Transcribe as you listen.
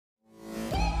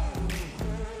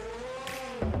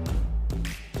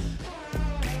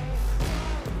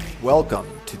Welcome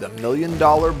to the Million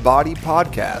Dollar Body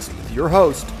Podcast with your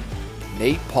host,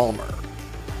 Nate Palmer.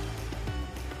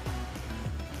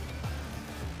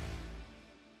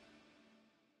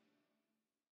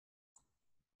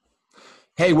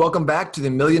 Hey, welcome back to the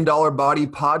Million Dollar Body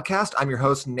Podcast. I'm your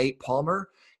host, Nate Palmer.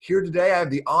 Here today, I have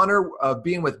the honor of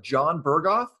being with John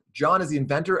Berghoff. John is the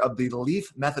inventor of the LEAF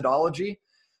methodology.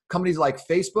 Companies like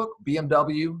Facebook,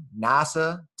 BMW,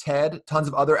 NASA, TED, tons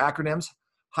of other acronyms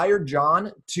hired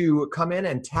John to come in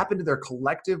and tap into their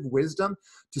collective wisdom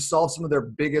to solve some of their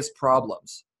biggest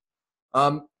problems.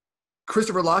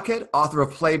 Christopher Lockhead, author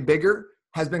of Play Bigger,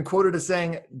 has been quoted as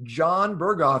saying, John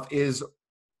Berghoff is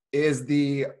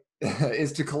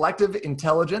to collective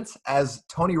intelligence as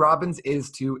Tony Robbins is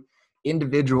to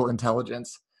individual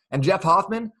intelligence. And Jeff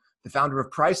Hoffman, the founder of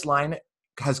Priceline,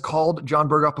 has called John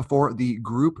Berghoff before the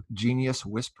group genius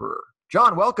whisperer.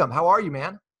 John, welcome. How are you,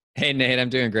 man? Hey, Nate, I'm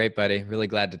doing great, buddy. Really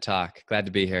glad to talk. Glad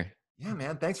to be here. Yeah,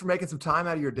 man. Thanks for making some time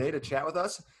out of your day to chat with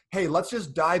us. Hey, let's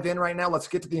just dive in right now. Let's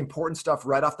get to the important stuff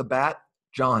right off the bat.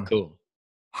 John, cool.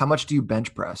 How much do you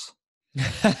bench press?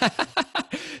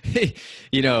 I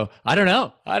don't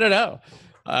know. I don't know.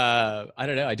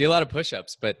 I do a lot of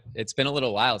push-ups, but it's been a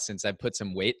little while since I put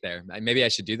some weight there. Maybe I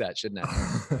should do that, shouldn't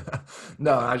I?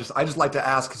 No, I just like to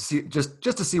ask, just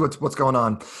to see what's going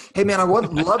on. Hey, man, I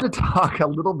would love to talk a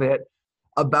little bit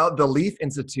about the LEAF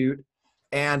Institute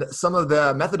and some of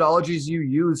the methodologies you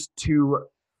use to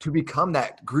become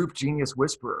that group genius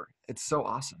whisperer. It's so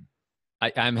awesome.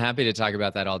 I'm happy to talk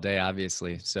about that all day,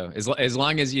 obviously. So as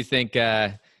long as you think,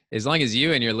 as long as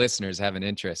you and your listeners have an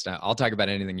interest, I'll talk about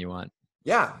anything you want.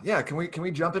 Yeah. Can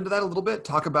we jump into that a little bit?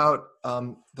 Talk about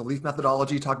the LEAF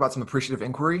methodology. Talk about some appreciative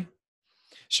inquiry.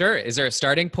 Sure. Is there a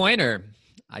starting point, or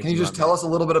can you just tell us a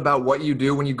little bit about what you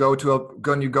do when you go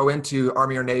into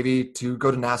Army or Navy to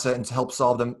go to NASA and to help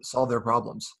solve their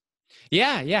problems?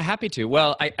 Yeah, happy to.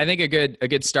 Well, I think a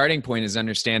good starting point is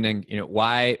understanding,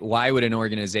 why would an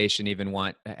organization even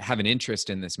have an interest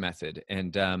in this method?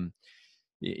 And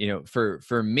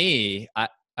for me,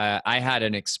 I had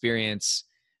an experience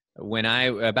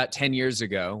about 10 years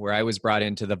ago where I was brought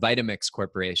into the Vitamix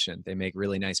Corporation. They make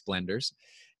really nice blenders,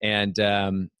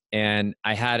 and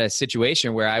I had a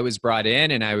situation where I was brought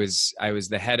in and I was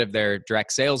the head of their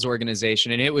direct sales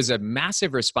organization, and it was a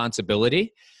massive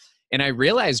responsibility. And I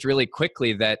realized really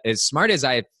quickly that as smart as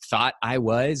I thought I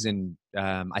was, and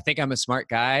I think I'm a smart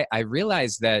guy, I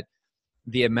realized that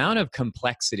the amount of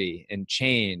complexity and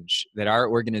change that our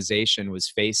organization was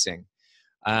facing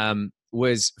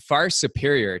was far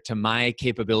superior to my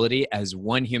capability as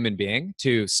one human being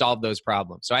to solve those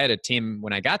problems. So I had a team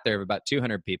when I got there of about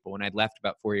 200 people. When I'd left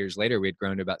about 4 years later, we had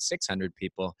grown to about 600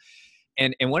 people.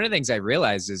 And one of the things I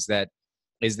realized is that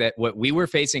what we were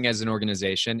facing as an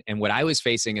organization and what I was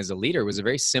facing as a leader was a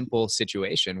very simple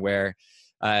situation where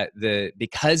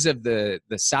because of the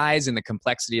size and the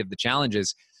complexity of the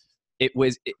challenges,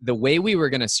 the way we were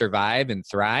going to survive and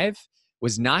thrive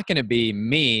was not going to be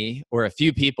me or a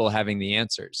few people having the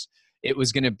answers. It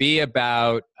was going to be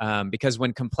about, because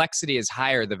when complexity is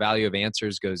higher, the value of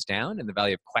answers goes down and the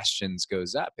value of questions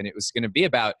goes up. And it was going to be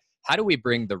about how do we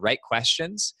bring the right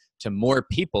questions to more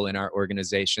people in our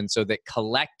organization so that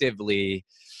collectively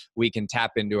we can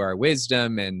tap into our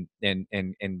wisdom and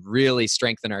really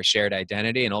strengthen our shared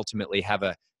identity and ultimately have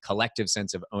a collective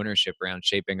sense of ownership around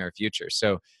shaping our future.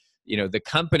 So, the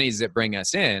companies that bring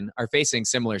us in are facing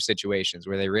similar situations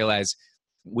where they realize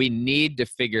we need to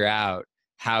figure out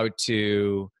how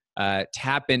to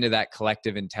tap into that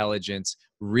collective intelligence,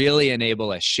 really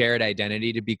enable a shared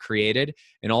identity to be created,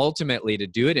 and ultimately to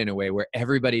do it in a way where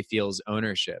everybody feels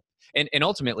ownership. And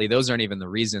ultimately, those aren't even the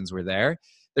reasons we're there.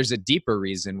 There's a deeper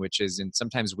reason, which is, and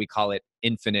sometimes we call it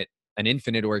an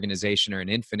infinite organization or an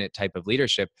infinite type of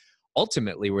leadership.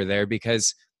 Ultimately, we're there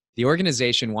because the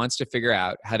organization wants to figure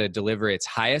out how to deliver its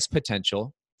highest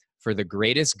potential for the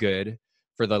greatest good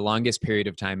for the longest period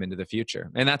of time into the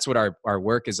future. And that's what our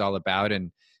work is all about.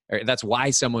 And that's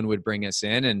why someone would bring us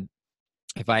in. And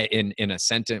if I, in a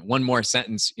sentence, one more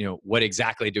sentence, what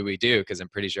exactly do we do? Because I'm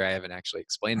pretty sure I haven't actually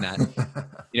explained that.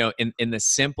 In the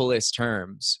simplest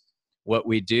terms, what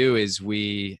we do is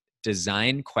we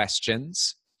design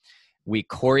questions, we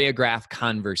choreograph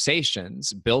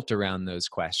conversations built around those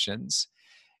questions,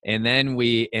 and then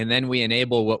we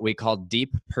enable what we call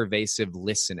deep pervasive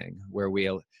listening, where we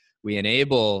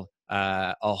enable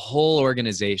a whole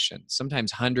organization,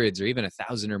 sometimes hundreds or even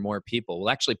 1,000 or more people.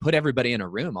 We'll actually put everybody in a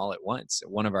room all at once.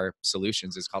 One of our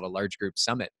solutions is called a large group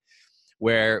summit,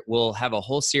 where we'll have a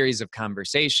whole series of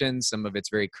conversations. Some of it's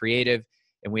very creative,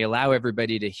 and we allow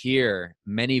everybody to hear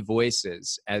many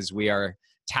voices as we are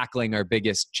tackling our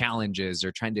biggest challenges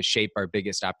or trying to shape our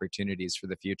biggest opportunities for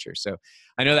the future. So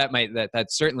I know that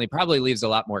certainly probably leaves a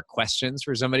lot more questions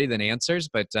for somebody than answers,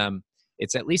 but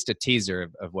it's at least a teaser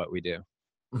of what we do.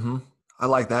 Mm-hmm. I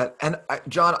like that. And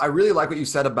John, I really like what you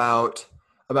said about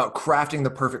crafting the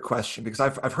perfect question, because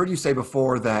I've heard you say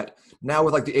before that now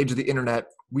with like the age of the internet,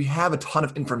 we have a ton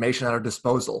of information at our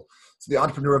disposal. So the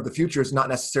entrepreneur of the future is not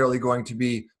necessarily going to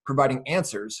be providing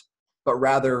answers, but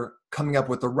rather coming up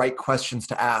with the right questions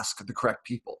to ask the correct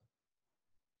people.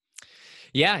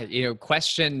 Yeah,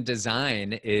 question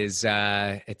design is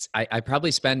I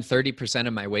probably spend 30%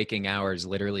 of my waking hours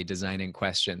literally designing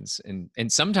questions,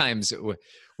 and sometimes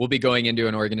we'll be going into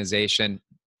an organization.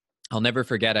 I'll never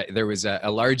forget, there was a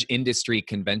large industry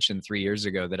convention 3 years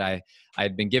ago that I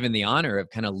had been given the honor of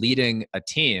kind of leading a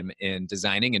team in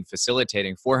designing and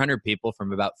facilitating 400 people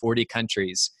from about 40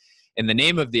 countries. And the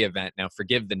name of the event, now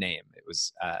forgive the name, it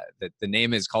was the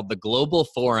name is called the Global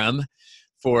Forum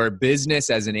for Business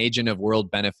as an Agent of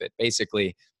World Benefit.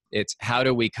 Basically, it's how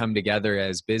do we come together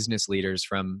as business leaders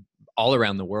from all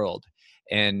around the world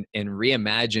and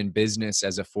reimagine business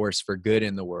as a force for good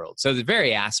in the world. So it's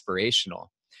very aspirational.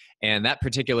 And that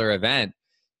particular event,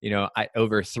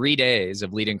 over 3 days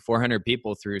of leading 400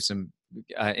 people through some,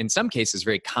 in some cases,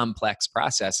 very complex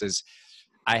processes,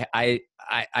 I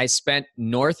spent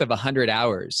north of 100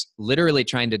 hours literally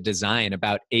trying to design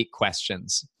about 8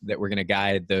 questions that were going to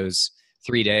guide those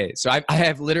 3 days. So I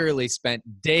have literally spent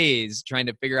days trying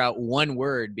to figure out one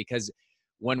word, because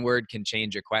one word can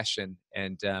change a question.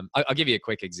 And I'll give you a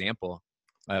quick example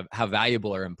of how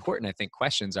valuable or important I think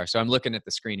questions are. So I'm looking at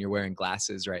the screen. You're wearing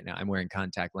glasses right now. I'm wearing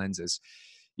contact lenses.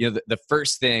 The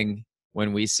first thing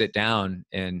when we sit down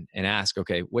and ask,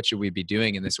 okay, what should we be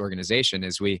doing in this organization,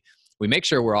 is we make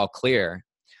sure we're all clear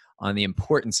on the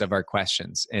importance of our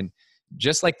questions. And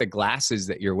just like the glasses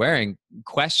that you're wearing,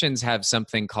 questions have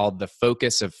something called the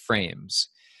focus of frames.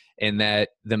 And that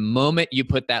the moment you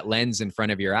put that lens in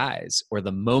front of your eyes, or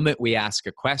the moment we ask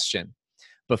a question,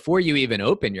 before you even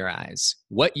open your eyes,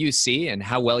 what you see and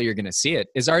how well you're going to see it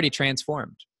is already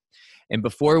transformed. And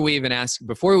before we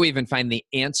even find the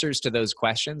answers to those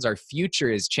questions, our future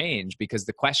is changed, because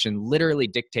the question literally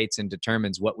dictates and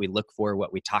determines what we look for,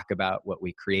 what we talk about, what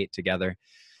we create together.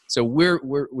 So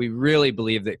we really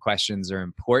believe that questions are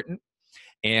important,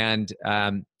 and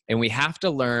we have to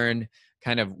learn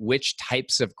kind of which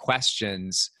types of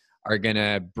questions are going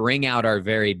to bring out our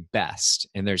very best.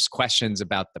 And there's questions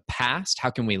about the past. How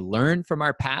can we learn from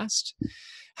our past?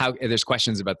 There's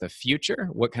questions about the future.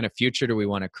 What kind of future do we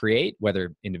want to create,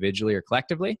 whether individually or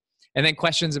collectively? And then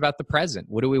questions about the present.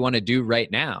 What do we want to do right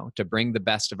now to bring the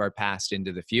best of our past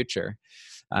into the future?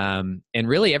 And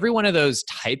really, every one of those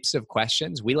types of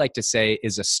questions, we like to say,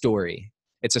 is a story.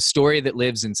 It's a story that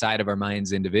lives inside of our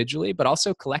minds individually, but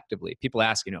also collectively. People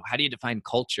ask, how do you define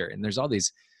culture? And there's all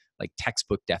these like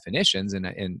textbook definitions, and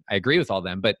I agree with all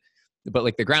them, but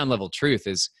like the ground level truth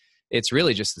is, it's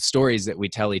really just the stories that we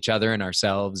tell each other and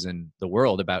ourselves and the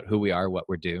world about who we are, what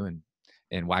we're doing,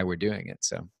 and why we're doing it.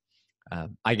 So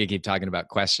I could keep talking about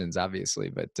questions, obviously,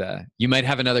 but you might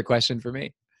have another question for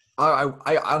me.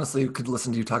 I honestly could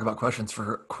listen to you talk about questions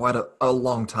for quite a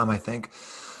long time, I think.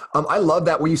 I love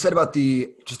that what you said about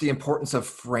the importance of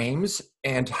frames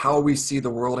and how we see the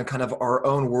world, and kind of our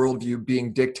own worldview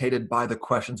being dictated by the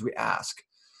questions we ask.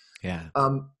 Yeah.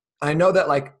 I know that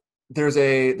like there's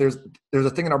a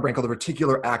thing in our brain called the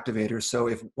reticular activator.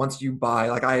 So once you buy,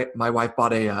 like my wife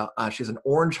bought she has an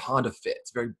orange Honda Fit.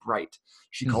 It's very bright.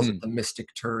 She calls it the mystic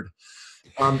turd.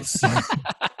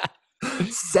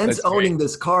 Since owning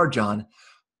this car, John,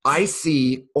 I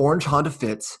see orange Honda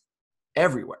Fits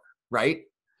everywhere, right?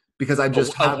 Because I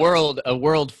just have a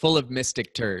world full of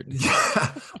mystic turd.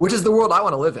 Yeah, which is the world I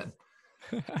want to live in.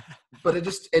 But it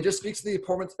just speaks to the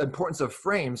importance of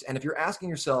frames. And if you're asking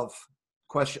yourself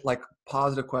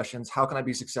positive questions, how can I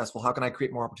be successful? How can I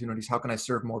create more opportunities? How can I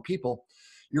serve more people?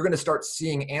 You're going to start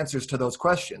seeing answers to those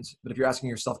questions. But if you're asking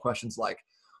yourself questions like,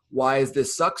 why is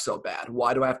this suck so bad?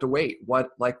 Why do I have to wait?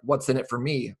 What's in it for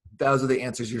me? Those are the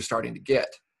answers you're starting to get.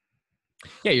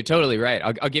 Yeah, you're totally right.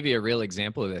 I'll give you a real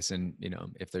example of this. And,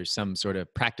 if there's some sort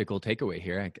of practical takeaway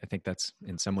here, I think that's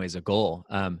in some ways a goal.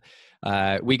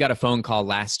 We got a phone call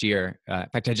last year. In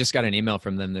fact, I just got an email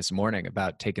from them this morning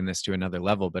about taking this to another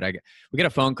level. But we got a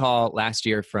phone call last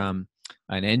year from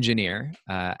an engineer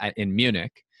in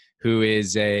Munich who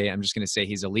is I'm just going to say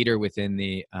he's a leader within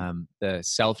the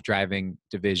self-driving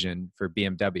division for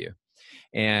BMW.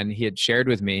 And he had shared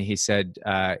with me, he said,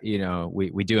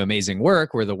 we do amazing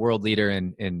work. We're the world leader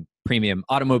in premium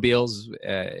automobiles,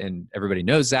 and everybody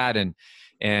knows that.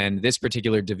 And this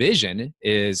particular division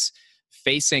is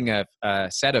facing a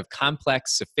set of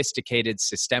complex, sophisticated,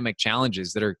 systemic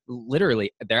challenges that are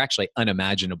literally, they're actually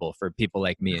unimaginable for people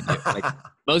like me and you. Like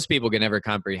most people can never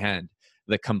comprehend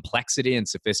the complexity and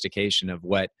sophistication of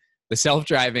what the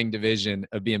self-driving division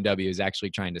of BMW is actually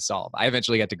trying to solve. I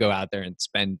eventually got to go out there and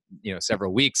spend,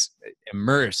 several weeks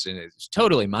immersed, and it's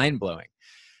totally mind-blowing.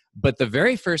 But the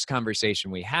very first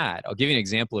conversation we had, I'll give you an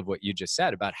example of what you just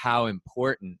said about how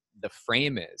important the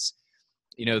frame is.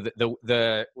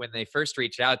 When they first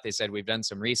reached out, they said, we've done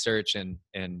some research and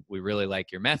we really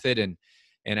like your method.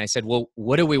 And I said, well,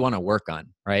 what do we want to work on?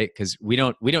 Right? Because we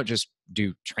don't just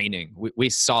do training. We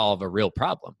solve a real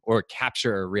problem or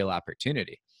capture a real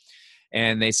opportunity.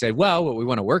 And they said, well, what we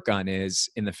want to work on is,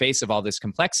 in the face of all this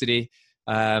complexity,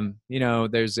 and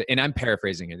I'm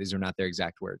paraphrasing it, these are not their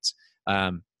exact words.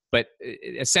 But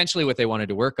essentially what they wanted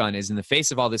to work on is, in the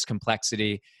face of all this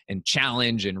complexity and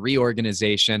challenge and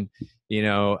reorganization,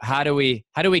 how do we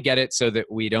get it so that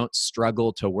we don't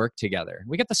struggle to work together?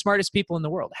 We get the smartest people in the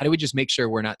world. How do we just make sure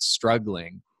we're not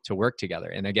struggling to work together?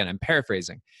 And again, I'm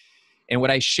paraphrasing. And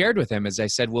what I shared with him is, I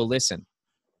said, well, listen,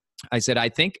 I said, I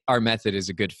think our method is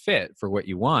a good fit for what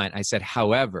you want. I said,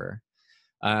 however,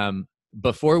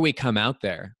 before we come out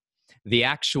there, the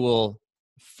actual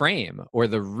frame or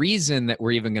the reason that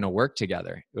we're even going to work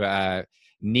together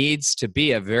needs to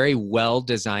be a very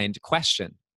well-designed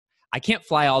question. I can't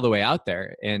fly all the way out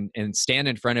there and stand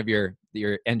in front of your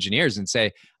engineers and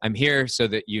say, I'm here so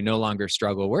that you no longer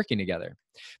struggle working together.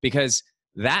 Because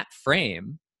that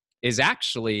frame is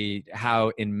actually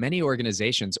how, in many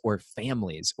organizations or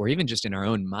families, or even just in our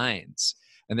own minds,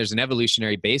 and there's an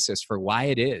evolutionary basis for why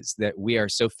it is that we are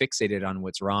so fixated on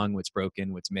what's wrong, what's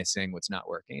broken, what's missing, what's not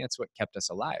working. That's what kept us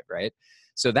alive, right?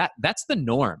 So that's the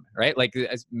norm, right? Like,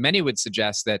 as many would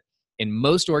suggest, that in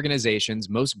most organizations,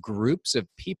 most groups of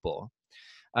people,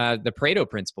 the Pareto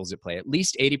principles at play. At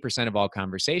least 80% of all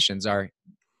conversations are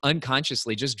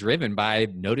unconsciously just driven by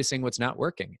noticing what's not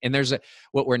working. And there's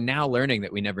what we're now learning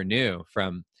that we never knew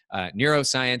from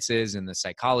neurosciences and the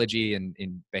psychology and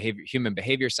in human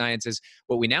behavior sciences.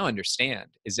 What we now understand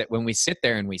is that when we sit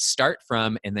there and we start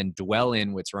from and then dwell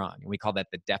in what's wrong, and we call that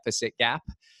the deficit gap,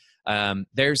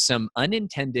 there's some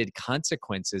unintended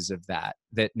consequences of that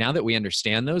now that we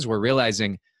understand those, we're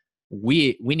realizing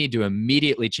we need to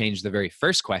immediately change the very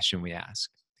first question we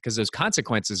ask. Because those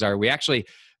consequences are,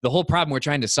 the whole problem we're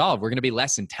trying to solve, we're going to be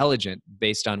less intelligent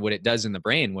based on what it does in the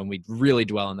brain when we really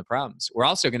dwell on the problems. We're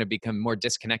also going to become more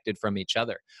disconnected from each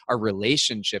other. Our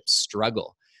relationships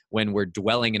struggle when we're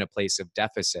dwelling in a place of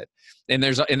deficit. And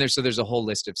there's a whole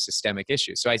list of systemic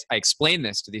issues. So I explained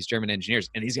this to these German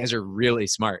engineers, and these guys are really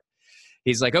smart.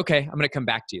 He's like, okay, I'm going to come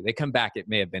back to you. They come back, it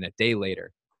may have been a day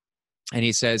later. And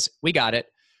he says, we got it.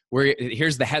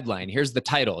 Here's the headline. Here's the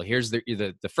title. Here's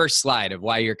the first slide of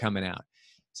why you're coming out.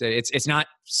 So it's not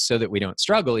so that we don't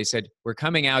struggle. He said, we're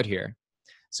coming out here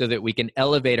so that we can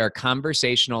elevate our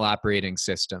conversational operating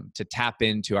system to tap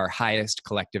into our highest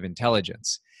collective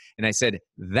intelligence. And I said,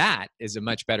 that is a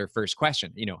much better first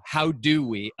question. How do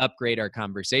we upgrade our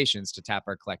conversations to tap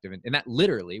our collective? And that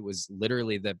was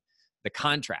the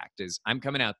contract is, I'm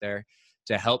coming out there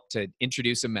to help to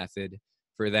introduce a method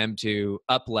for them to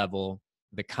up-level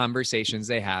the conversations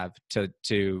they have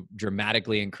to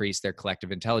dramatically increase their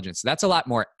collective intelligence. That's a lot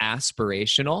more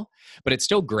aspirational, but it's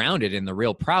still grounded in the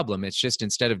real problem. It's just,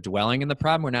 instead of dwelling in the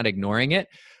problem, we're not ignoring it.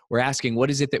 We're asking, what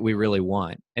is it that we really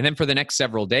want? And then for the next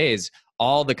several days,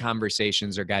 all the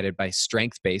conversations are guided by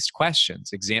strength-based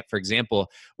questions. For example,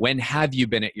 when have you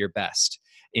been at your best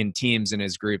in teams and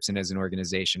as groups and as an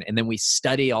organization? And then we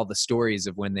study all the stories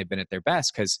of when they've been at their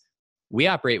best, because we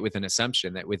operate with an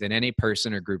assumption that within any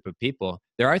person or group of people,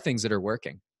 there are things that are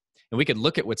working. And we could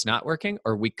look at what's not working,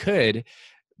 or we could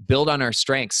build on our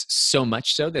strengths so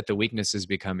much so that the weaknesses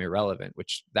become irrelevant,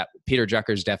 which that Peter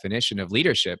Drucker's definition of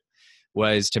leadership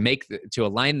was to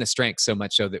align the strengths so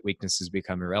much so that weaknesses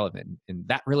become irrelevant. And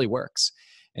that really works.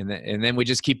 And then we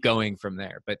just keep going from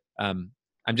there. But I'm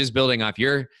just building off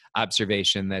your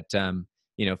observation that,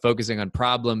 focusing on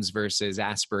problems versus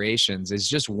aspirations is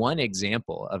just one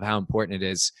example of how important it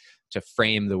is to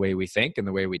frame the way we think and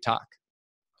the way we talk.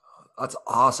 That's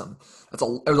awesome.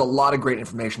 There's a lot of great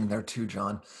information in there too,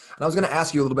 John. And I was going to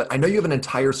ask you a little bit. I know you have an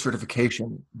entire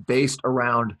certification based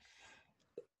around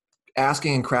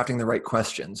asking and crafting the right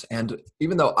questions. And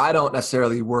even though I don't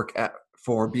necessarily work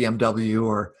for BMW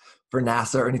or for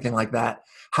NASA or anything like that,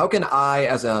 how can I,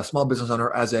 as a small business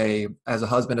owner, as a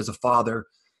husband, as a father,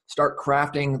 start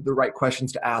crafting the right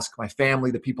questions to ask my family,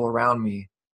 the people around me,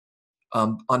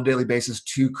 on a daily basis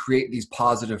to create these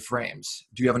positive frames?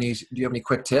 Do you have any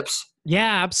quick tips?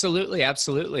 Yeah, absolutely,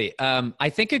 absolutely. I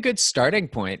think a good starting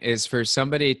point is for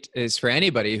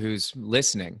anybody who's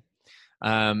listening,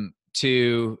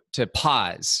 to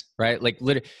pause, right? Like,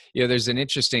 there's an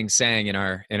interesting saying in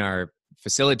our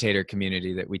facilitator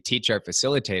community that we teach our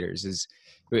facilitators is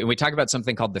we talk about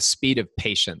something called the speed of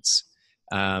patience,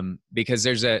 because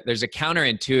there's a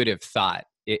counterintuitive thought,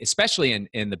 especially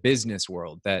in the business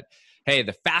world, that hey,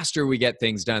 the faster we get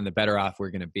things done, the better off we're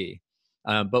going to be.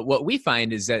 But what we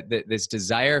find is that this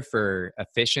desire for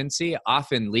efficiency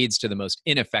often leads to the most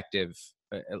ineffective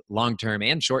long-term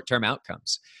and short-term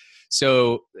outcomes.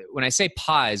 So when I say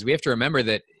pause, we have to remember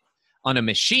that on a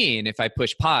machine, if I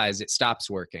push pause, it stops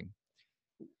working.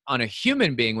 On a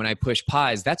human being, when I push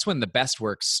pause, that's when the best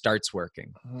work starts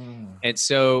working. And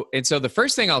so the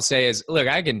first thing I'll say is, look,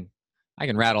 I can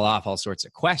rattle off all sorts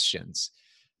of questions,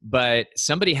 but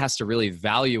somebody has to really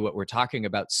value what we're talking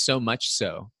about, so much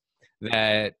so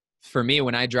that for me,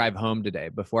 when I drive home today,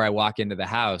 before I walk into the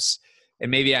house,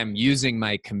 and maybe I'm using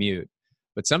my commute,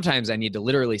 but sometimes I need to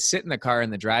literally sit in the car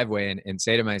in the driveway and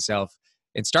say to myself,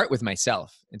 and start with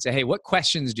myself and say, hey, what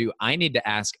questions do I need to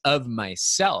ask of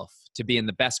myself to be in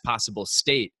the best possible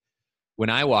state when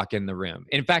I walk in the room?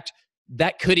 In fact,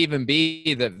 that could even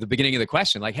be the beginning of the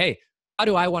question, like, hey, how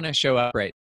do I want to show up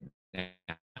right now?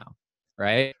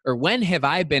 Right? Or when have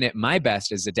I been at my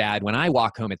best as a dad when I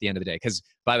walk home at the end of the day? Because,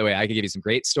 by the way, I could give you some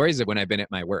great stories of when I've been at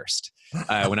my worst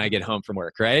when I get home from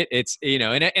work, right? It's,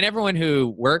 and everyone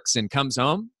who works and comes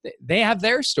home, they have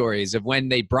their stories of when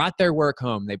they brought their work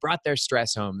home, they brought their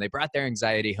stress home, they brought their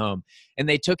anxiety home, and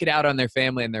they took it out on their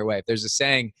family and their wife. There's a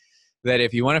saying that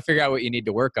if you want to figure out what you need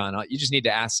to work on, you just need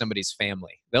to ask somebody's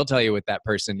family. They'll tell you what that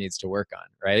person needs to work on,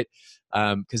 right?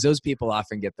 Because those people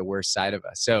often get the worst side of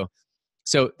us.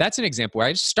 So that's an example where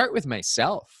I just start with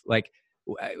myself. Like,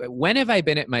 when have I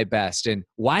been at my best? And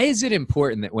why is it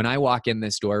important that when I walk in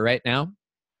this door right now,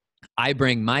 I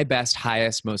bring my best,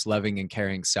 highest, most loving and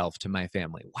caring self to my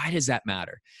family? Why does that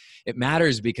matter? It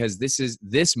matters because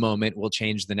this moment will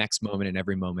change the next moment and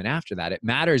every moment after that. It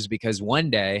matters because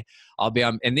one day I'll be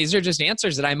on, and these are just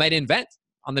answers that I might invent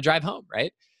on the drive home,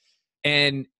 right?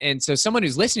 And so someone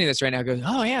who's listening to this right now goes,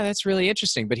 oh yeah, that's really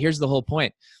interesting. But here's the whole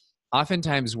point.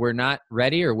 Oftentimes we're not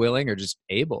ready or willing or just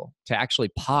able to actually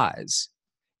pause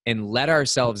and let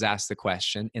ourselves ask the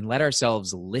question and let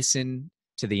ourselves listen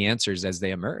to the answers as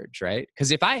they emerge, right?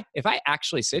 Because if I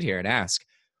actually sit here and ask,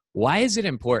 why is it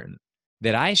important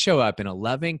that I show up in a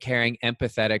loving, caring,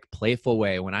 empathetic, playful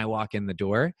way when I walk in the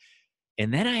door,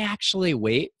 and then I actually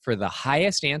wait for the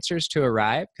highest answers to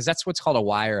arrive? Because that's what's called a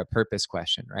why or a purpose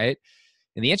question, right?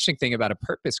 And the interesting thing about a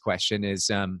purpose question is,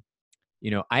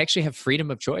 I actually have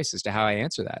freedom of choice as to how I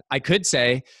answer that. I could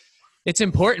say, it's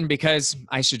important because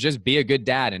I should just be a good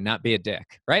dad and not be a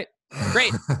dick, right?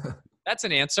 Great. That's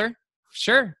an answer.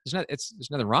 Sure. There's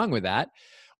nothing wrong with that.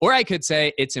 Or I could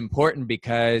say, it's important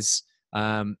because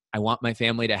I want my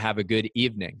family to have a good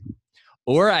evening.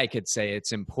 Or I could say,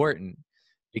 it's important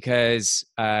because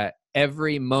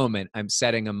every moment I'm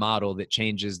setting a model that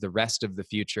changes the rest of the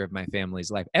future of my family's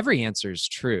life. Every answer is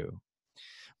true.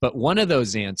 But one of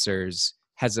those answers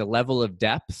has a level of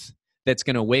depth that's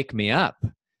going to wake me up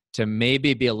to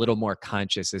maybe be a little more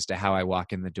conscious as to how I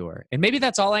walk in the door. And maybe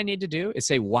that's all I need to do is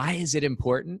say, why is it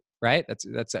important, right?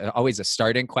 That's always a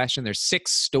starting question. There's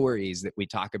 6 stories that we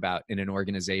talk about in an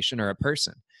organization or a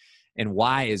person. And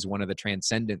why is one of the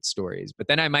transcendent stories. But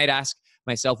then I might ask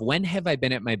myself, when have I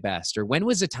been at my best? Or when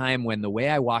was a time when the way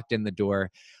I walked in the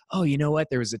door, oh, you know what?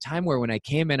 There was a time where when I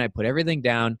came in, I put everything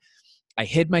down, I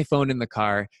hid my phone in the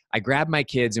car, I grabbed my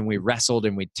kids and we wrestled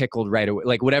and we tickled right away,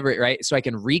 like whatever, right? So I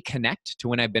can reconnect to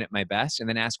when I've been at my best and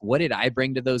then ask, what did I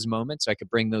bring to those moments? So I could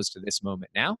bring those to this moment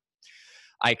now.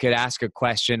 I could ask a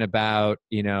question about,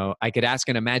 I could ask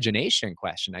an imagination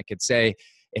question. I could say,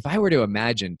 if I were to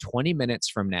imagine 20 minutes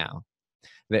from now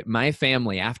that my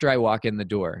family, after I walk in the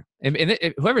door, and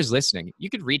whoever's listening, you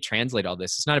could retranslate all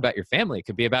this. It's not about your family. It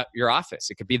could be about your office.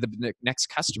 It could be the next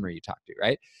customer you talk to,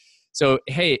 right? So,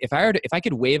 hey, if I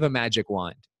could wave a magic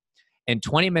wand and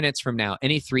 20 minutes from now,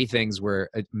 any 3 things were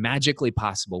magically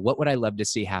possible, what would I love to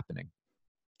see happening?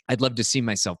 I'd love to see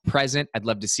myself present. I'd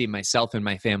love to see myself and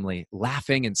my family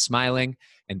laughing and smiling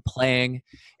and playing.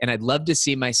 And I'd love to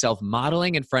see myself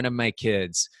modeling in front of my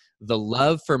kids the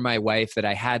love for my wife that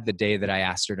I had the day that I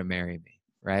asked her to marry me,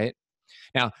 right?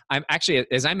 Now, I'm actually,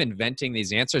 as I'm inventing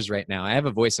these answers right now, I have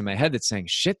a voice in my head that's saying,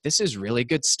 shit, this is really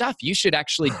good stuff. You should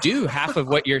actually do half of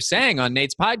what you're saying on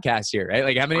Nate's podcast here, right?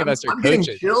 Like, how many of us are I'm coaches?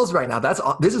 getting chills right now.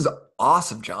 This is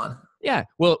awesome, John. Yeah.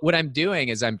 Well, what I'm doing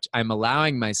is I'm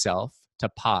allowing myself to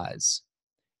pause.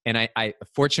 And I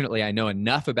fortunately, I know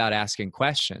enough about asking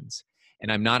questions.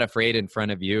 And I'm not afraid in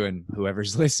front of you and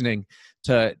whoever's listening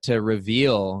to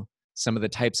reveal some of the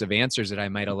types of answers that I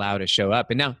might allow to show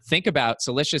up. And now think about,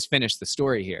 so let's just finish the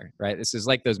story here, right? This is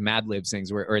like those Mad Libs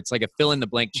things where, or it's like a fill in the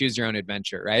blank, choose your own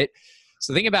adventure, right?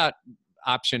 So think about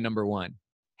option number one,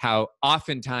 how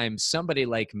oftentimes somebody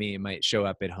like me might show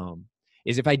up at home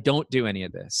is if I don't do any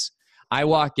of this. I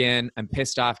walk in, I'm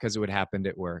pissed off because of what happened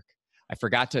at work. I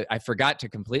forgot to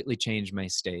completely change my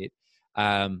state.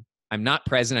 I'm not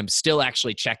present. I'm still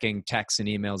actually checking texts and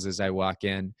emails as I walk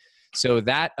in. So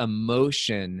that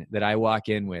emotion that I walk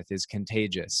in with is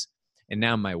contagious. And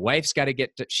now my wife's got to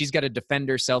she's got to defend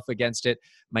herself against it.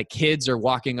 My kids are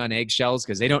walking on eggshells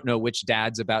because they don't know which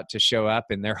dad's about to show up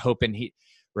and they're hoping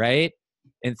right?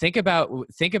 And think about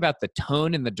the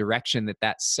tone and the direction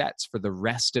that sets for the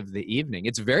rest of the evening.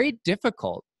 It's very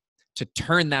difficult to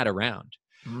turn that around.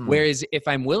 Whereas if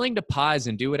I'm willing to pause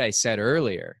and do what I said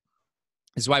earlier,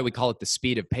 this is why we call it the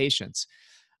speed of patience.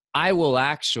 I will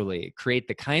actually create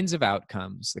the kinds of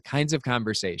outcomes, the kinds of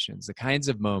conversations, the kinds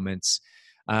of moments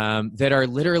that are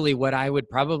literally what I would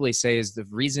probably say is the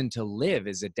reason to live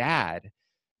as a dad.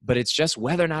 But it's just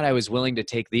whether or not I was willing to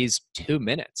take these 2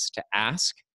 minutes to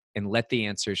ask and let the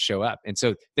answers show up. And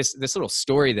so this little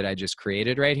story that I just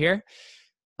created right here,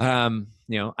 I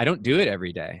don't do it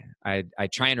every day. I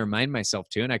try and remind myself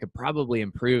to, and I could probably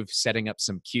improve setting up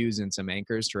some cues and some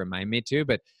anchors to remind me to,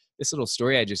 but this little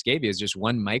story I just gave you is just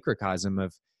one microcosm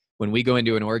of when we go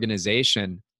into an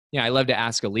organization. I love to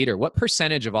ask a leader, what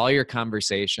percentage of all your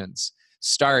conversations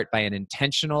start by an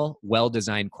intentional,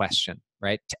 well-designed question,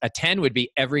 right? A 10 would be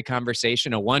every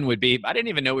conversation. A 1 would be, I didn't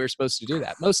even know we were supposed to do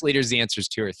that. Most leaders, the answer is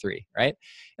 2 or 3, right?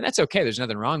 And that's okay. There's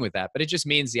nothing wrong with that. But it just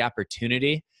means the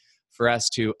opportunity for us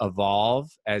to evolve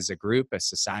as a group, a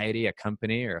society, a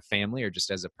company, or a family, or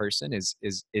just as a person is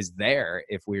there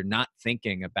if we're not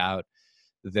thinking about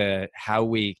how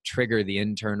we trigger the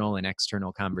internal and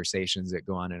external conversations that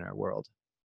go on in our world.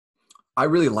 I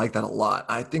really like that a lot.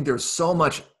 I think there's so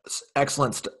much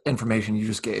excellent information you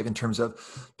just gave in terms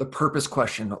of the purpose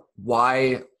question.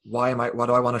 Why do I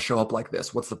want to show up like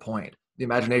this? What's the point? The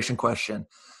imagination question.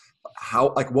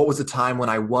 What was the time when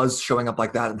I was showing up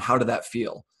like that and how did that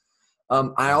feel?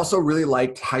 I also really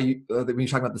liked how when you're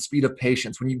talking about the speed of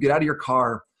patience, when you get out of your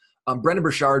car, Brendan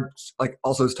Burchard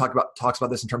also talks about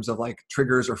this in terms of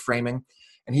triggers or framing,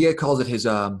 and he calls it his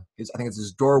I think it's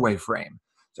his doorway frame.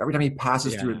 So every time he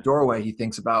passes through a doorway, he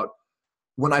thinks about,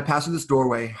 when I pass through this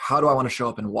doorway, how do I want to show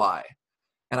up and why?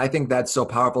 And I think that's so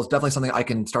powerful. It's definitely something I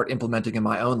can start implementing in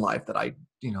my own life that I,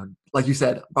 like you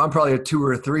said, I'm probably a 2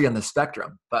 or a 3 on the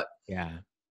spectrum, but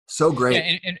so great.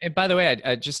 Yeah, and by the way,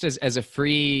 I just as a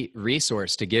free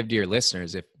resource to give to your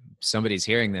listeners, if somebody's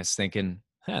hearing this thinking,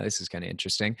 this is kind of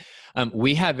interesting.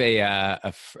 We have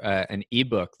an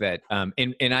ebook that,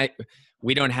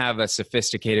 we don't have a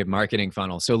sophisticated marketing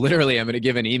funnel. So literally I'm going to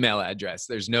give an email address.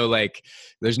 There's nothing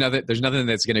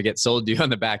that's going to get sold to you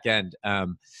on the back end.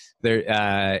 And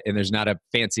there's not a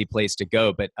fancy place to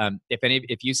go. But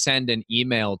if you send an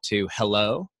email to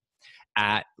hello@lead,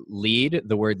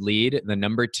 the word lead, the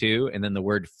number 2, and then the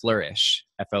word flourish,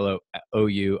 FLOURISH,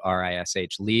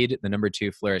 lead, the number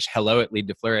 2, flourish, hello@lead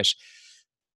to flourish.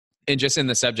 And just in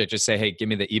the subject, just say, hey, give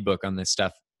me the ebook on this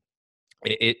stuff.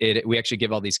 We actually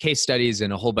give all these case studies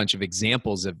and a whole bunch of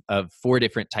examples of 4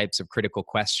 different types of critical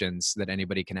questions that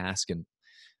anybody can ask. And,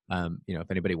 if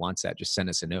anybody wants that, just send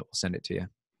us a note. We'll send it to you.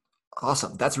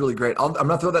 Awesome. That's really great. I'm going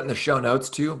to throw that in the show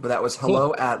notes too, but that was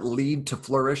hello@lead to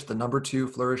flourish, the number 2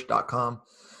 flourish.com.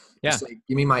 Yeah. Say,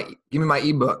 give me my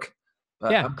ebook.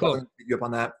 I'm cool. going to pick you up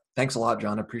on that. Thanks a lot,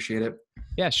 John. I appreciate it.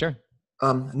 Yeah, sure.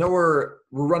 I know we're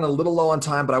running a little low on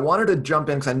time, but I wanted to jump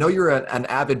in because I know you're an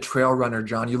avid trail runner,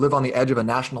 John. You live on the edge of a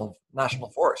national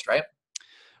forest, right?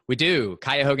 We do.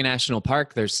 Cuyahoga National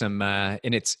Park. There's some, and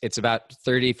it's about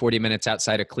 30, 40 minutes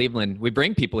outside of Cleveland. We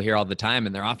bring people here all the time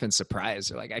and they're often surprised.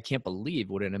 They're like, I can't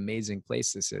believe what an amazing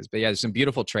place this is. But yeah, there's some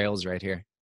beautiful trails right here.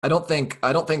 I don't think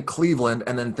Cleveland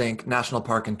and then think national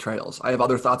park and trails. I have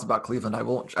other thoughts about Cleveland. I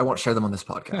won't share them on this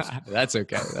podcast. That's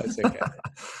okay. That's okay.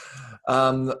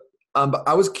 But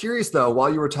I was curious though,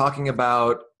 while you were talking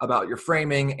about your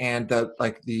framing and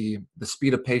the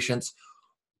speed of patience,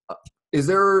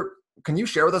 can you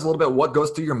share with us a little bit what goes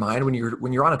through your mind when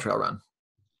you're on a trail run?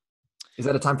 Is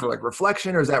that a time for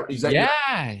reflection, or is that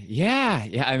yeah.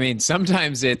 I mean,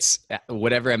 sometimes it's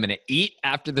whatever I'm going to eat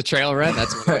after the trail run.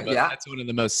 That's that's one of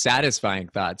the most satisfying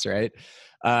thoughts, right?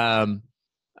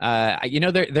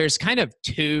 There's kind of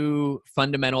 2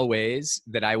 fundamental ways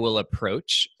that I will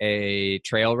approach a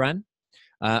trail run.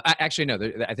 I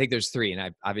think there's 3,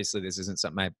 and obviously this isn't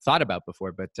something I've thought about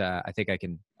before, but I think I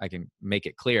can make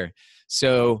it clear.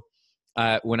 So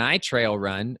when I trail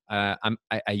run, I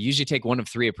usually take one of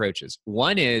three approaches.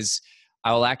 One is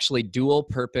I will actually dual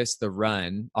purpose the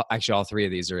run. Actually, all three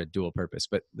of these are a dual purpose,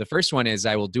 but the first one is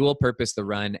I will dual purpose the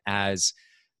run as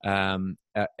an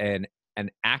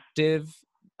active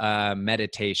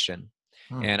meditation.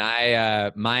 Hmm.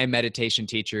 And my meditation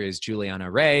teacher is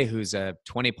Juliana Ray, who's a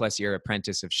 20 plus year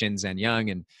apprentice of Shinzen Young.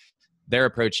 And their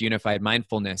approach, unified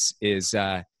mindfulness, is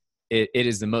it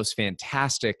is the most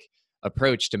fantastic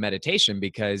approach to meditation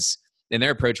because, and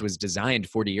their approach was designed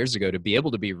 40 years ago to be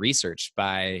able to be researched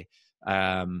by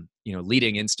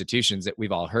leading institutions that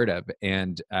we've all heard of.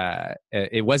 And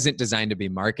it wasn't designed to be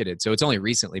marketed. So it's only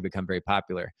recently become very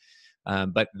popular.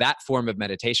 But that form of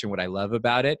meditation, what I love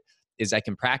about it is I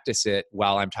can practice it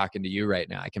while I'm talking to you right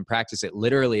now. I can practice it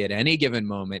literally at any given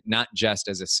moment, not just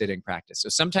as a sitting practice. So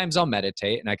sometimes I'll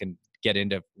meditate and I can get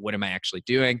into what am I actually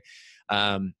doing.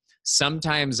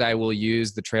 Sometimes I will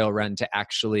use the trail run to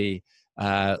actually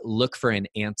look for an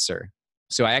answer.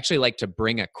 So I actually like to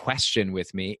bring a question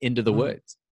with me into the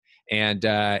woods.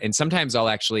 And sometimes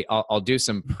I'll do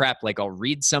some prep, like I'll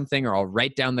read something or I'll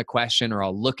write down the question or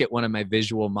I'll look at one of my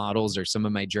visual models or some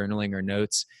of my journaling or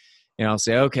notes. And I'll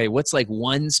say, okay, what's like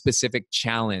one specific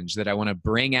challenge that I want to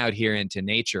bring out here into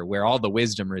nature where all the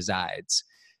wisdom resides?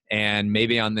 And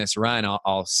maybe on this run,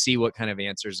 I'll see what kind of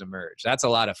answers emerge. That's a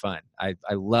lot of fun. I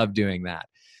love doing that.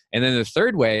 And then the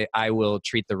third way I will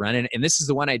treat the run, and this is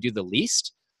the one I do the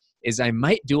least, is I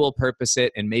might dual purpose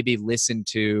it and maybe listen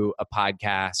to a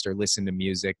podcast or listen to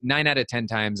music. 9 out of 10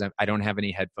 times, I don't have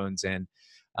any headphones in.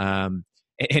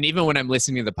 And even when I'm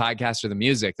listening to the podcast or the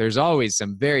music, there's always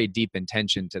some very deep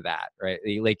intention to that, right?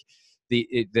 Like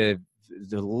the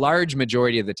large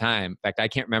majority of the time, in fact, I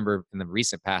can't remember in the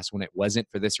recent past when it wasn't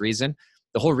for this reason.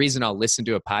 The whole reason I'll listen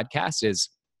to a podcast is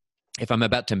if I'm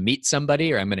about to meet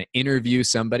somebody or I'm going to interview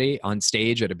somebody on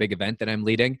stage at a big event that I'm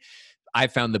leading, I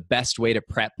found the best way to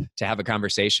prep to have a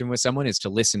conversation with someone is to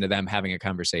listen to them having a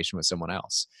conversation with someone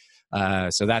else.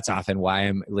 So that's often why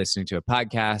I'm listening to a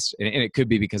podcast. And it could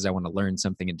be because I want to learn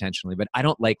something intentionally, but I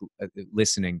don't like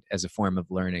listening as a form of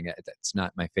learning. That's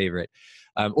not my favorite.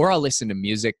 Or I'll listen to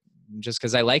music just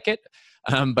because I like it.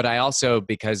 But I also,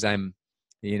 because I'm,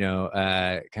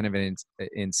 kind of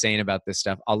insane about this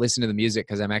stuff, I'll listen to the music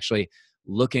because I'm actually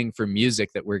looking for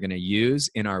music that we're going to use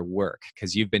in our work.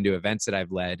 Because you've been to events that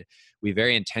I've led, we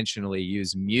very intentionally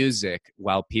use music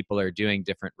while people are doing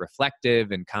different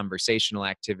reflective and conversational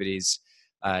activities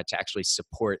to actually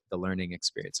support the learning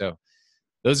experience. So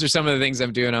those are some of the things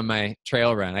I'm doing on my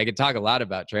trail run. I could talk a lot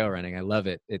about trail running. I love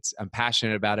it. I'm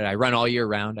passionate about it. I run all year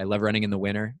round. I love running in the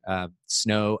winter,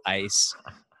 snow, ice.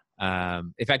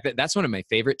 In fact, that's one of my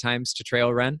favorite times to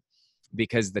trail run,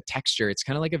 because the texture, it's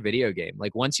kind of like a video game.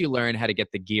 Like once you learn how to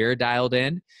get the gear dialed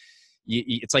in,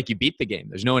 it's like you beat the game.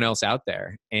 There's no one else out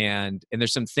there. And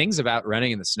there's some things about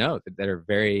running in the snow that are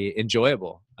very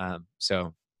enjoyable.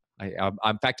 So I'm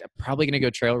in fact, I'm probably going to go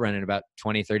trail run in about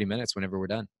 20, 30 minutes whenever we're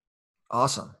done.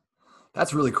 Awesome.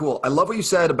 That's really cool. I love what you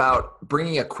said about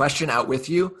bringing a question out with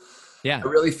you. Yeah. I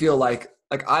really feel like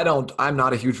I'm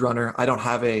not a huge runner. I don't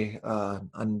have a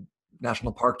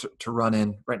national park to run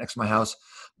in right next to my house.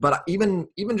 But even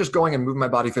just going and moving my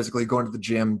body physically, going to the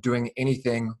gym, doing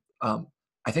anything,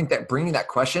 I think that bringing that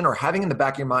question or having in the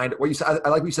back of your mind what you said, I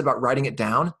like what you said about writing it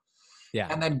down. Yeah.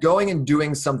 And then going and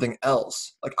doing something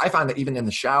else. Like I find that even in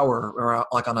the shower or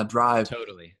like on a drive,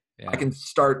 Totally. Yeah. I can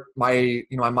start my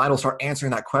mind will start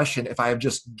answering that question if I have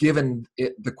just given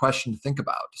it the question to think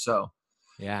about. So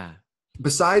yeah.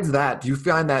 Besides that, do you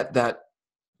find that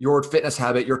your fitness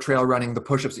habit, your trail running, the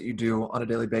push-ups that you do on a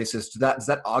daily basis, does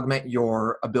that augment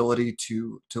your ability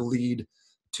to lead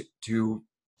to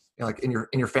like in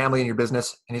your family and your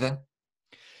business, anything?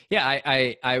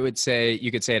 Yeah, I would say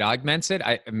you could say it augments it.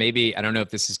 I don't know if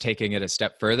this is taking it a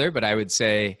step further, but I would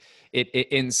say it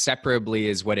inseparably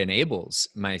is what enables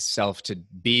myself to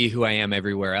be who I am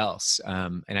everywhere else.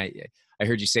 And I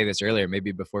heard you say this earlier,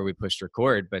 maybe before we pushed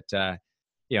record, but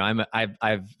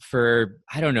I've for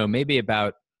I don't know,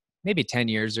 maybe 10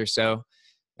 years or so,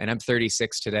 and I'm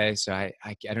 36 today, so I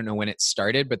don't know when it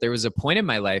started, but there was a point in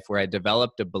my life where I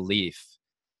developed a belief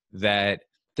that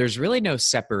there's really no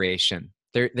separation.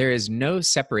 There is no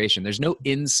separation. There's no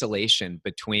insulation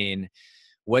between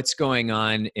what's going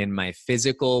on in my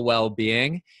physical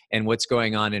well-being and what's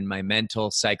going on in my mental,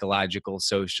 psychological,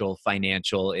 social,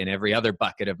 financial, in every other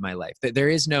bucket of my life. There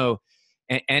is no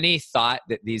any thought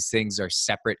that these things are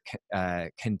separate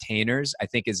containers, I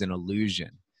think, is an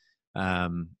illusion.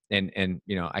 And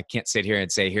I can't sit here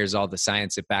and say here's all the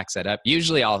science that backs that up.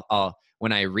 Usually I'll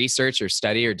when I research or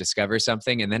study or discover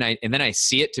something and then I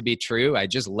see it to be true, I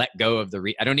just let go of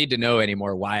I don't need to know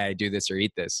anymore why I do this or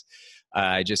eat this.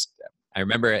 I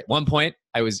remember at one point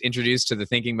I was introduced to the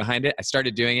thinking behind it. I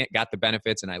started doing it, got the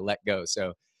benefits, and I let go.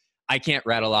 So I can't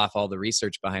rattle off all the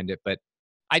research behind it, but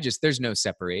there's no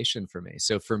separation for me.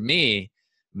 So for me,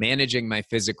 managing my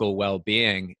physical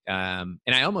well-being, and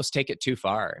I almost take it too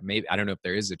far. Maybe, I don't know if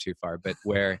there is a too far, but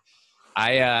where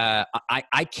I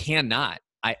cannot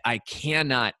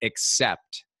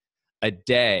accept a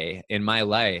day in my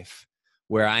life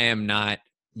where I am not,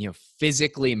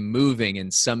 physically moving in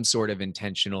some sort of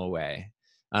intentional way.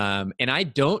 And I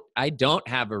don't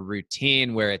have a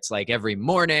routine where it's like every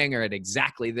morning or at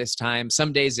exactly this time.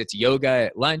 Some days it's yoga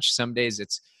at lunch. Some days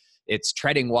it's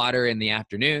treading water in the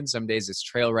afternoon. Some days it's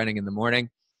trail running in the morning.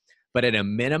 But at a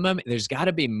minimum, there's got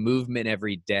to be movement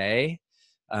every day.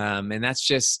 And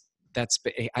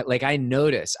I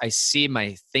notice, I see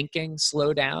my thinking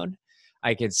slow down.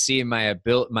 I can see my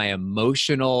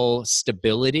emotional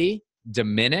stability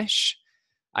diminish.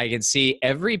 I can see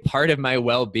every part of my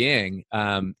well-being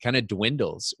kind of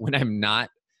dwindles when I'm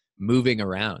not moving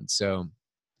around. So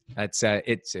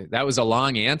that was a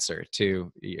long answer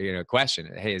to your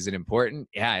question. Hey, is it important?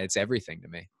 Yeah, it's everything to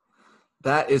me.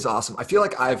 That is awesome. I feel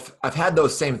like I've had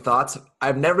those same thoughts.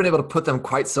 I've never been able to put them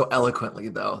quite so eloquently,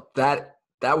 though. That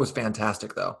was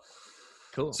fantastic, though.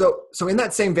 Cool. So in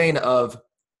that same vein of,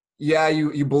 yeah,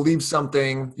 you believe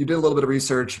something, you did a little bit of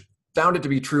research, found it to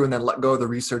be true, and then let go of the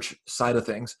research side of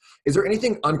things. Is there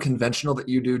anything unconventional that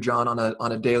you do, John,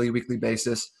 on a daily, weekly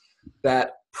basis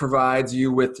that provides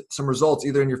you with some results,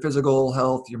 either in your physical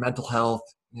health, your mental health,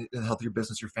 the health of your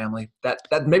business, your family, that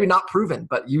maybe not proven,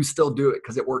 but you still do it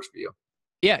because it works for you?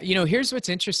 Yeah, here's what's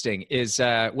interesting is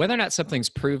whether or not something's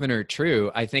proven or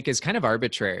true, I think is kind of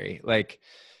arbitrary. Like,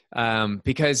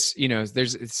 because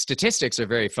there's statistics are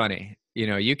very funny.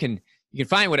 You can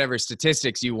find whatever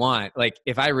statistics you want. Like,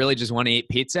 if I really just want to eat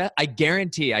pizza, I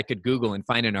guarantee I could Google and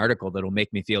find an article that'll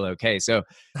make me feel okay. So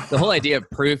the whole idea of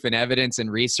proof and evidence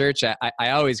and research, I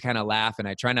always kind of laugh, and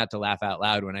I try not to laugh out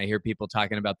loud when I hear people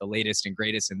talking about the latest and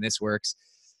greatest and this works.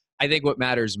 I think what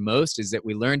matters most is that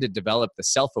we learn to develop the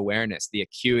self-awareness, the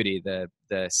acuity, the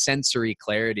sensory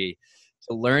clarity,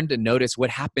 to learn to notice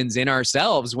what happens in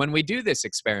ourselves when we do this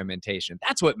experimentation.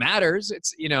 That's what matters.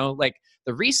 It's, like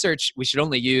the research we should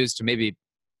only use to maybe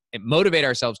motivate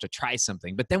ourselves to try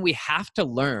something, but then we have to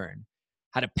learn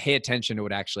how to pay attention to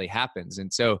what actually happens.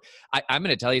 And so I'm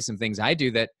going to tell you some things I do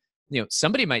that,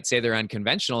 somebody might say they're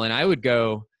unconventional, and I would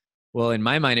go, well, in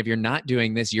my mind, if you're not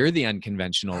doing this, you're the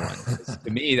unconventional one. To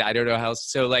me, I don't know how.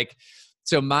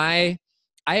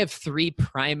 I have three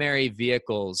primary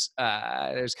vehicles.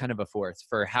 There's kind of a fourth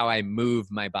for how I move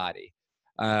my body.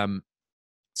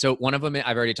 So one of them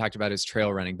I've already talked about is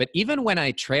trail running. But even when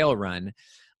I trail run,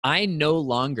 I no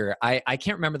longer, I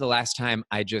can't remember the last time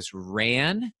I just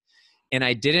ran and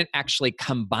I didn't actually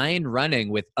combine running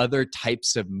with other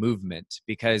types of movement,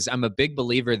 because I'm a big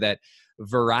believer that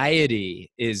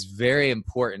variety is very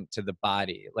important to the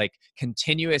body. Like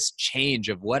continuous change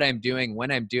of what I'm doing,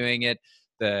 when I'm doing it,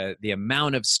 the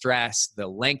amount of stress, the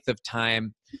length of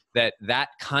time, that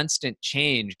constant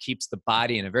change keeps the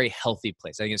body in a very healthy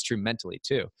place. I think it's true mentally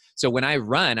too. So when I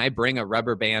run, I bring a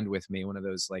rubber band with me, one of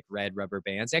those like red rubber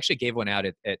bands. I actually gave one out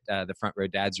at the Front Row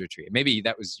Dads Retreat. Maybe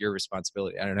that was your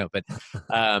responsibility. I don't know. But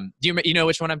do you know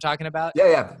which one I'm talking about?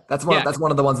 Yeah. That's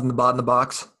one of the ones in the bottom of the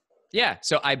box. Yeah.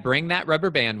 So I bring that rubber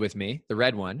band with me, the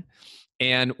red one.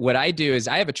 And what I do is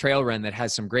I have a trail run that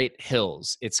has some great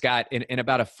hills. It's got in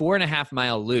about a 4.5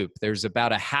 mile loop, there's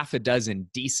about a half a dozen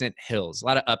decent hills, a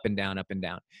lot of up and down, up and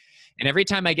down. And every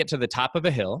time I get to the top of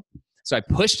a hill, so I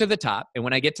push to the top. And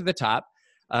when I get to the top,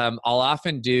 I'll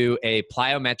often do a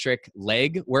plyometric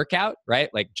leg workout, right?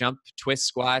 Like jump, twist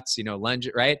squats, lunge,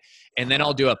 right? And then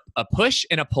I'll do a push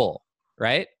and a pull,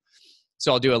 right?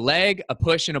 So I'll do a leg, a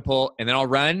push, and a pull, and then I'll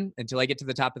run until I get to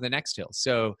the top of the next hill.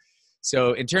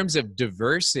 So in terms of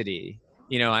diversity,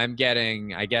 I'm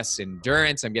getting, I guess,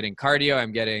 endurance, I'm getting cardio,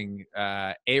 I'm getting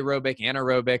aerobic,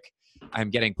 anaerobic,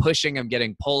 I'm getting pushing, I'm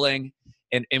getting pulling.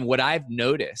 And what I've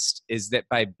noticed is that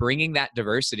by bringing that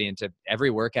diversity into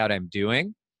every workout I'm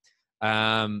doing,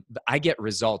 I get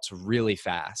results really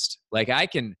fast. Like I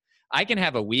can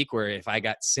have a week where if I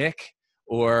got sick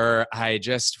or I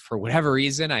just, for whatever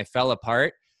reason, I fell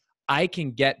apart, I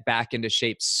can get back into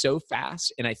shape so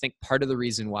fast. And I think part of the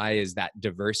reason why is that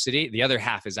diversity. The other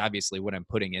half is obviously what I'm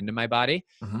putting into my body.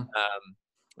 Mm-hmm.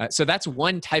 So that's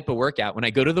one type of workout. When I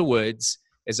go to the woods,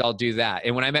 is I'll do that.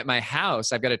 And when I'm at my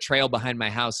house, I've got a trail behind my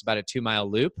house, about a 2 mile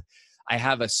loop. I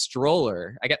have a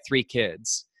stroller. I got 3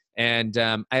 kids, and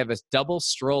I have a double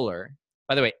stroller.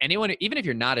 By the way, anyone, even if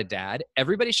you're not a dad,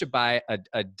 everybody should buy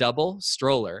a double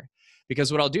stroller,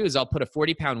 because what I'll do is I'll put a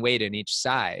 40-pound weight in each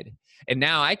side. And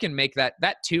now I can make that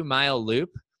 2-mile loop.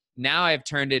 Now I've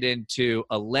turned it into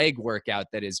a leg workout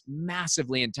that is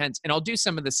massively intense. And I'll do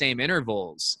some of the same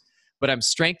intervals, but I'm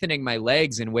strengthening my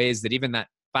legs in ways that even that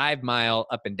 5-mile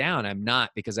up and down, I'm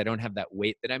not, because I don't have that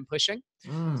weight that I'm pushing.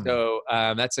 So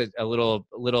that's a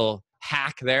little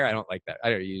hack there. I don't like that. I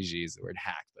don't usually use the word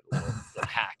hack, but a little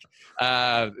hack.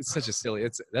 It's such a silly,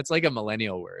 that's like a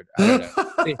millennial word. I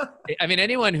don't know. I mean,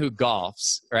 anyone who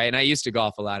golfs, right? And I used to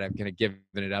golf a lot. I've kind of given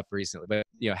it up recently, but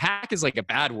hack is like a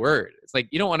bad word. It's like,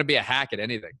 you don't want to be a hack at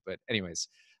anything, but anyways,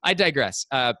 I digress.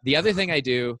 The other thing I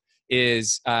do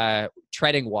is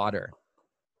treading water.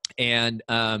 And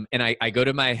I go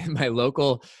to my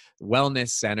local wellness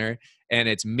center, and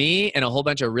it's me and a whole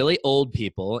bunch of really old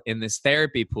people in this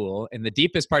therapy pool. In the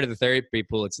deepest part of the therapy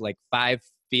pool, it's like 5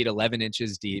 feet, 11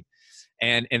 inches deep.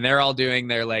 And they're all doing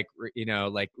their like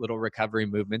little recovery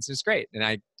movements. It's great.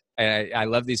 And I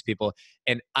love these people.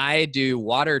 And I do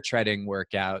water treading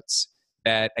workouts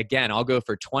that, again, I'll go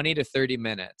for 20 to 30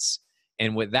 minutes.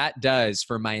 And what that does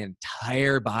for my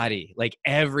entire body, like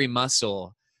every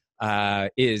muscle, I've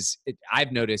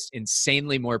noticed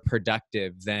insanely more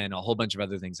productive than a whole bunch of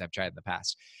other things I've tried in the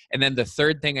past. And then the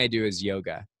third thing I do is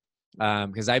yoga,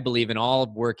 because I believe in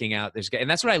all working out. And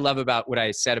that's what I love about what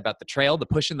I said about the trail, the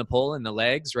push and the pull in the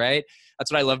legs, right?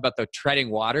 That's what I love about the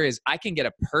treading water is I can get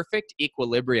a perfect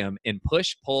equilibrium in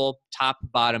push, pull, top,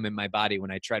 bottom in my body when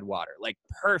I tread water, like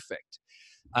perfect.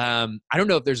 I don't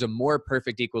know if there's a more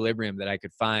perfect equilibrium that I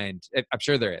could find. I'm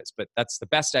sure there is, but that's the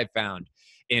best I've found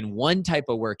in one type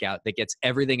of workout that gets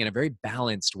everything in a very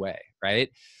balanced way, right?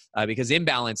 Because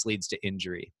imbalance leads to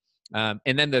injury. And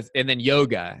then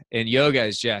yoga, and yoga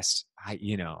is just,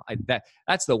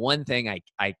 that's the one thing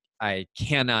I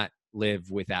cannot live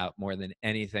without more than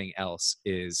anything else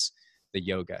is the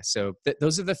yoga. So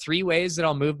those are the 3 ways that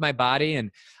I'll move my body.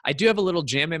 And I do have a little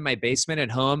gym in my basement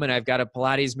at home, and I've got a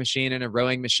Pilates machine and a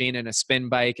rowing machine and a spin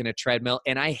bike and a treadmill.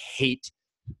 And I hate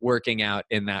working out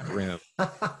in that room.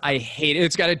 I hate it.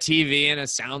 It's got a TV and a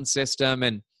sound system,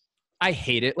 and I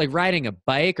hate it. Like riding a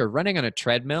bike or running on a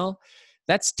treadmill,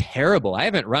 that's terrible. I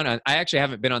actually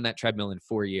haven't been on that treadmill in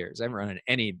 4 years. I haven't run on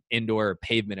any indoor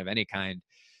pavement of any kind.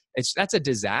 That's a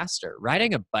disaster.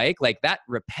 Riding a bike, like that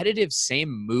repetitive same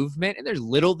movement, and there's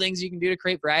little things you can do to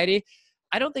create variety.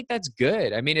 I don't think that's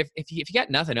good. I mean, if you got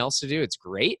nothing else to do, it's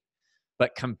great.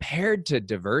 But compared to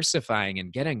diversifying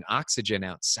and getting oxygen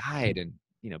outside and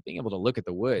being able to look at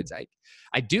the woods,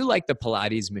 I do like the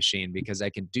Pilates machine because I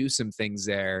can do some things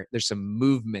there. There's some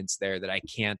movements there that I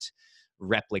can't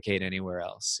replicate anywhere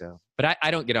else. So, but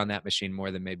I don't get on that machine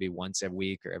more than maybe once a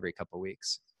week or every couple of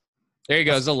weeks. There you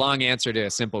go. It's a long answer to a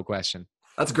simple question.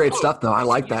 That's great stuff, though. I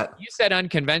like that. You said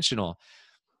unconventional.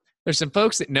 There's some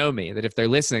folks that know me that if they're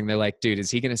listening, they're like, dude,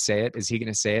 is he going to say it? Is he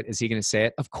going to say it? Is he going to say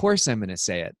it? Of course I'm going to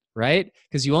say it, right?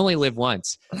 Because you only live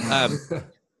once.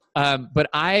 But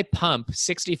I pump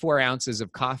 64 ounces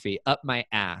of coffee up my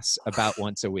ass about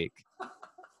once a week.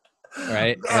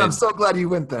 Right? Man, I'm so glad you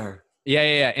went there.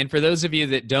 Yeah. And for those of you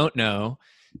that don't know,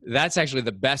 that's actually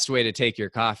the best way to take your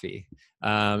coffee.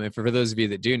 And for those of you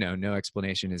that do know, no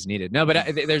explanation is needed. No,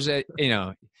 but there's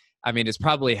it's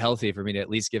probably healthy for me to at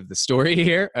least give the story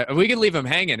here. We can leave them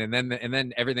hanging, and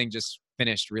then everything just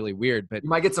finished really weird. But you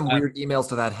might get some weird emails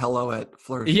to that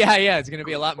hello@flourish. Yeah, it's going to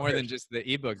be a lot more than just the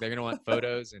ebook. They're going to want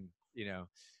photos and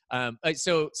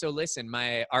So listen,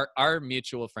 our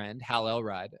mutual friend Hal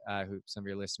Elrod, who some of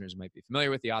your listeners might be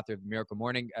familiar with, the author of Miracle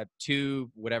Morning, about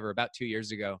 2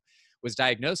 years ago, was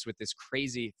diagnosed with this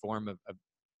crazy form of a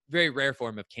very rare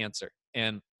form of cancer,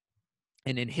 and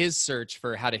in his search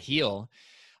for how to heal.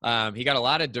 He got a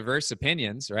lot of diverse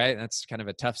opinions, right? That's kind of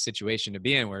a tough situation to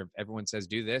be in where everyone says,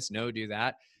 do this, no, do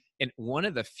that. And one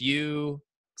of the few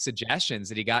suggestions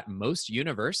that he got most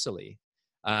universally,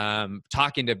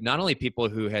 talking to not only people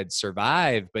who had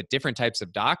survived, but different types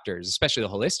of doctors, especially the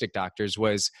holistic doctors,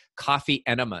 was coffee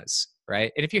enemas,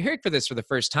 right? And if you're hearing for this for the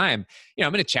first time,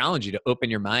 I'm going to challenge you to open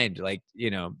your mind, like,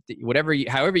 however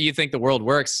you think the world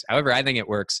works, however I think it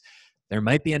works, there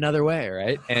might be another way,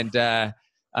 right?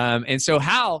 And so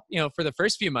Hal, for the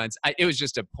first few months, it was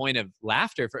just a point of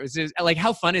laughter. Like,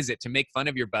 how fun is it to make fun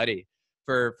of your buddy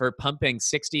for pumping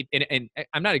 60, and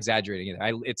I'm not exaggerating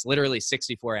either. It's literally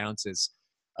 64 ounces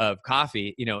of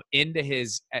coffee,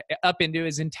 up into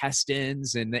his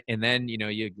intestines. And then,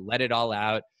 you let it all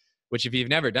out, which if you've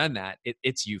never done that,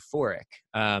 it's euphoric,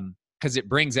 because it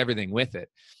brings everything with it.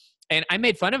 And I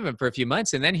made fun of him for a few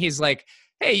months. And then he's like,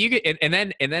 hey, you get, and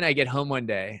then I get home one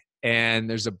day, and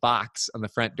there's a box on the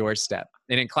front doorstep.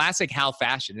 And in classic Hal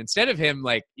fashion, instead of him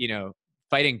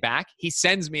fighting back, he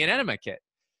sends me an enema kit.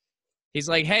 He's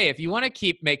like, hey, if you want to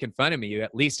keep making fun of me, you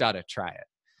at least ought to try it.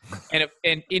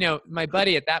 And my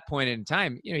buddy at that point in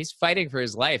time, he's fighting for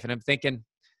his life. And I'm thinking,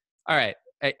 all right,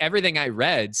 everything I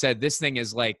read said this thing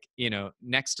is like,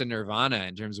 next to nirvana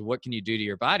in terms of what can you do to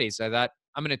your body. So I thought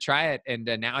I'm going to try it. And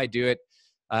now I do it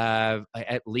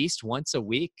at least once a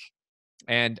week.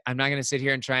 And I'm not going to sit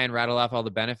here and try and rattle off all the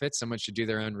benefits. Someone should do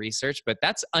their own research, but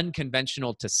that's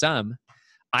unconventional to some.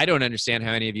 I don't understand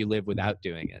how any of you live without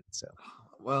doing it. So,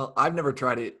 well, I've never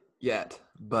tried it yet,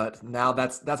 but now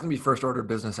that's going to be first order of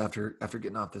business after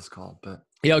getting off this call. But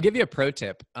yeah, I'll give you a pro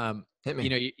tip. hit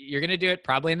me. You're going to do it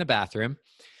probably in the bathroom.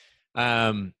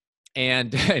 And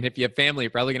if you have family,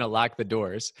 you're probably going to lock the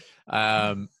doors.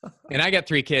 And I got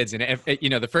 3 kids, and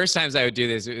the first times I would do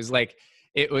this, it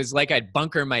was like I'd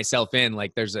bunker myself in,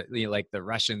 like there's like the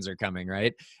Russians are coming,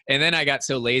 right? And then I got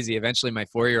so lazy. Eventually, my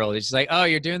 4-year-old is just like, "Oh,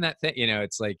 you're doing that thing."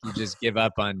 It's like you just give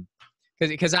up on,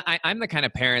 because I'm the kind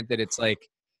of parent that it's like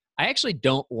I actually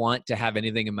don't want to have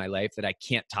anything in my life that I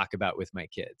can't talk about with my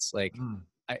kids. Like,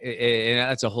 and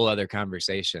that's a whole other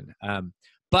conversation.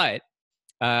 But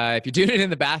if you're doing it in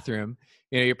the bathroom,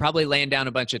 you're probably laying down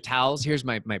a bunch of towels. Here's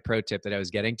my pro tip that I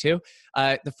was getting to.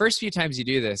 The first few times you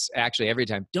do this, actually every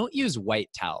time, don't use white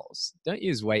towels. Don't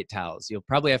use white towels. You'll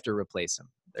probably have to replace them.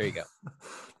 There you go.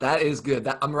 That is good.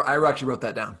 I actually wrote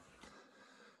that down.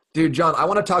 Dude, John, I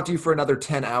want to talk to you for another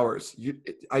 10 hours. You're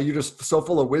just so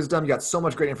full of wisdom. You got so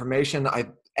much great information.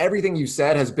 Everything you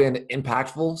said has been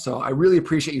impactful. So I really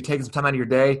appreciate you taking some time out of your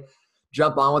day.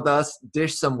 Jump on with us,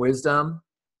 dish some wisdom.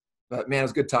 But man,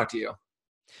 it's good to talk to you.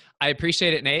 I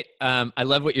appreciate it, Nate. I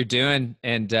love what you're doing,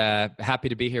 and happy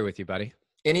to be here with you, buddy.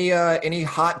 Any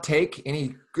hot take,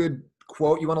 any good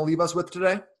quote you want to leave us with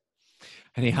today?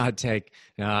 Any hot take?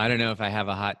 No, I don't know if I have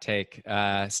a hot take.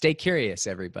 Stay curious,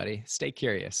 everybody. Stay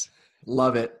curious.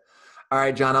 Love it. All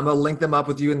right, John, I'm going to link them up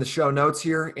with you in the show notes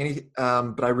here.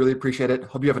 But I really appreciate it.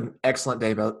 Hope you have an excellent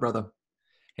day, brother.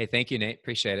 Hey, thank you, Nate.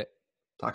 Appreciate it.